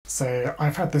So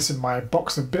I've had this in my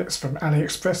box of bits from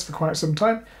AliExpress for quite some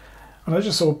time, and I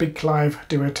just saw Big Clive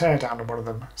do a teardown of one of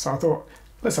them. So I thought,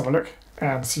 let's have a look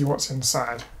and see what's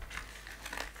inside.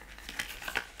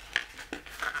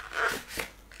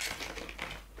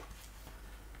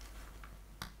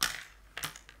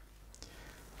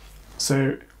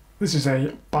 So this is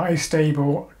a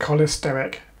Bistable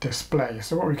Cholesteric display.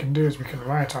 So what we can do is we can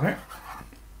write on it.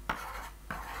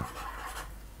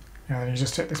 And then you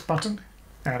just hit this button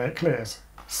and it clears.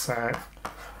 So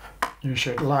you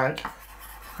should like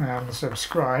and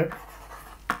subscribe.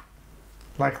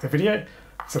 Like the video,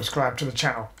 subscribe to the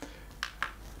channel.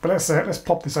 But let's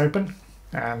pop this open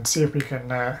and see if we can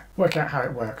work out how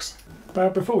it works.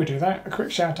 But before we do that, a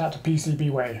quick shout out to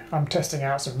PCBWay. I'm testing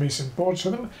out some recent boards for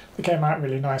them. They came out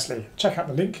really nicely. Check out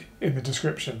the link in the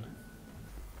description.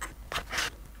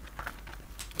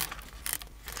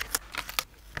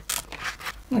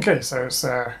 Okay, so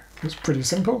it's pretty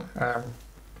simple.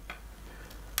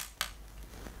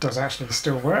 Does actually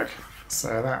still work,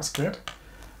 so that's good.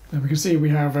 And we can see we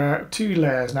have 2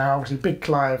 layers now. Obviously Big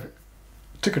Clive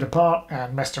took it apart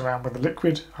and messed around with the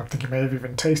liquid. I think he may have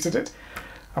even tasted it.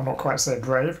 I'm not quite so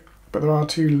brave, but there are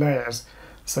 2 layers.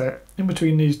 So in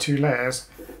between these 2 layers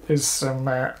is some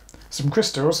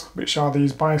crystals, which are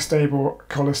these bistable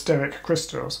cholesteric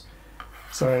crystals.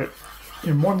 So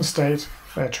in one state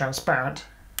they're transparent,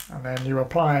 and then you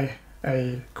apply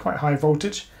a quite high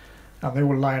voltage and they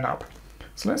will line up.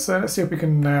 So let's see if we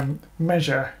can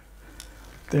measure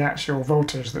the actual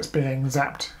voltage that's being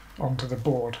zapped onto the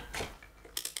board.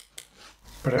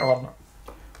 Put it on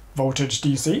voltage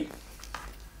DC.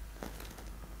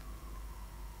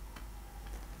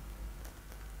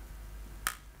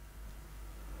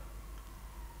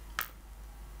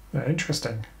 Very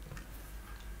interesting.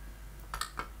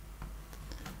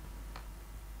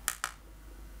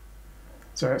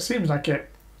 So it seems like it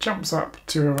jumps up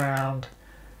to around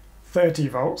 30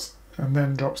 volts and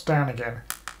then drops down again.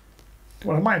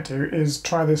 What I might do is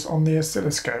try this on the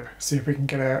oscilloscope, see if we can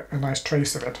get a nice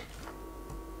trace of it.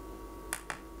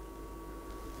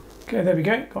 Okay, there we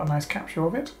go, got a nice capture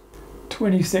of it.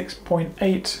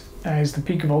 26.8 is the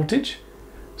peak voltage,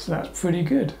 so that's pretty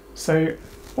good. So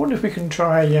I wonder if we can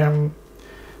try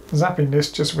zapping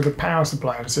this just with a power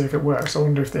supply and see if it works. I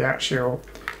wonder if the actual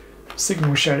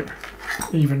signal shape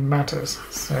even matters.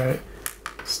 So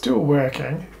still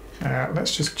working.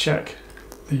 Let's just check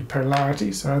the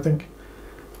polarity. So I think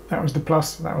that was the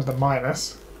plus, that was the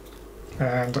minus.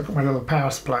 And I've got my little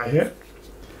power supply here.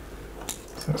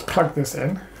 So let's plug this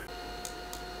in.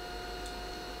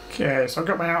 Okay, so I've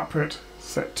got my output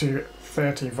set to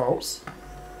 30 volts.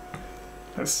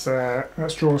 Let's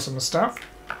draw some stuff.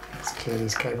 Let's clear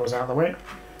these cables out of the way.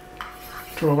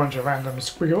 Draw a bunch of random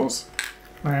squiggles.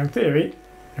 Now in theory,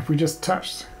 if we just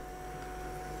touched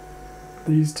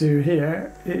these 2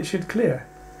 here, it should clear.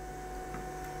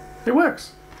 It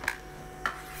works!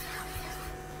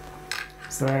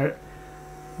 So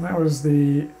that was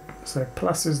so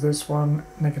plus is this one,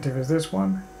 negative is this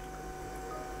one.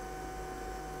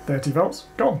 30 volts,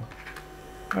 gone.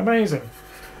 Amazing.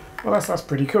 Well, that's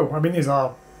pretty cool. I mean, these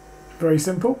are very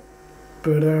simple,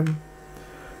 but fun.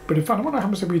 I wonder what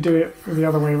happens if we do it the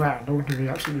other way around, or do we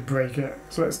absolutely break it?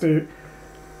 So let's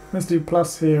do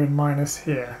plus here and minus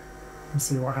here, and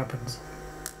see what happens.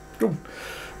 Oh,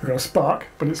 we've got a spark,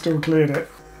 but it still cleared it.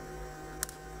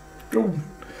 Oh,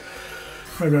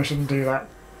 maybe I shouldn't do that.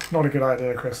 Not a good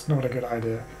idea, Chris. Not a good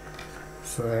idea.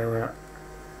 So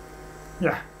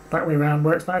yeah, that way around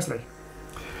works nicely.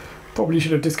 Probably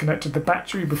should have disconnected the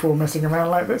battery before messing around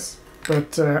like this,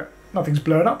 but nothing's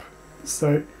blown up,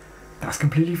 so that's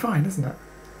completely fine, isn't it?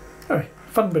 Oh,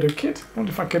 fun bit of kit. I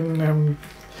wonder if I can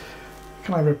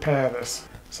I repair this?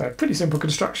 So pretty simple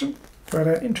construction,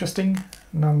 but interesting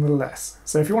nonetheless.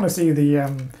 So if you want to see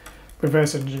the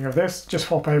reverse engineering of this, just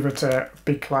hop over to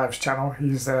Big Clive's channel.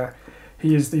 He is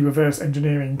the reverse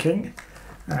engineering king,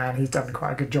 and he's done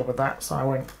quite a good job of that. So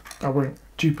I won't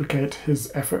duplicate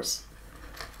his efforts.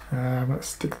 Let's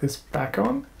stick this back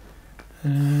on,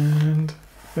 and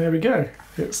there we go.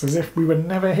 It's as if we were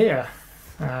never here.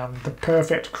 The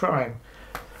perfect crime.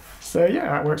 So yeah,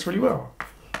 that works really well.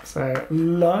 So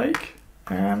like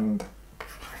and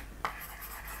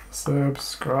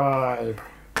subscribe.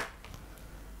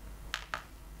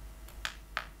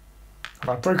 And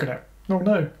I've broken it. Oh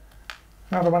no.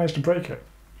 How have I managed to break it?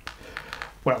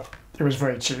 Well, it was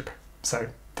very cheap, so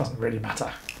it doesn't really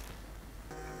matter.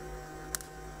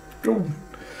 Oh.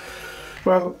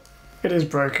 Well, it is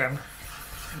broken,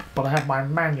 but I have my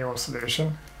manual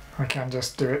solution. I can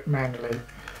just do it manually.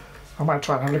 I might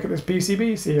try and have a look at this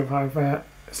PCB, see if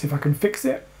I can fix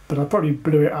it, but I probably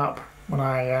blew it up when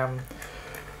I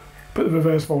put the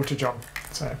reverse voltage on.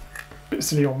 So a bit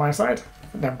silly on my side,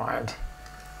 but never mind.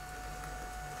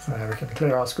 So we can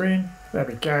clear our screen. There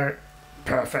we go.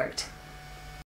 Perfect.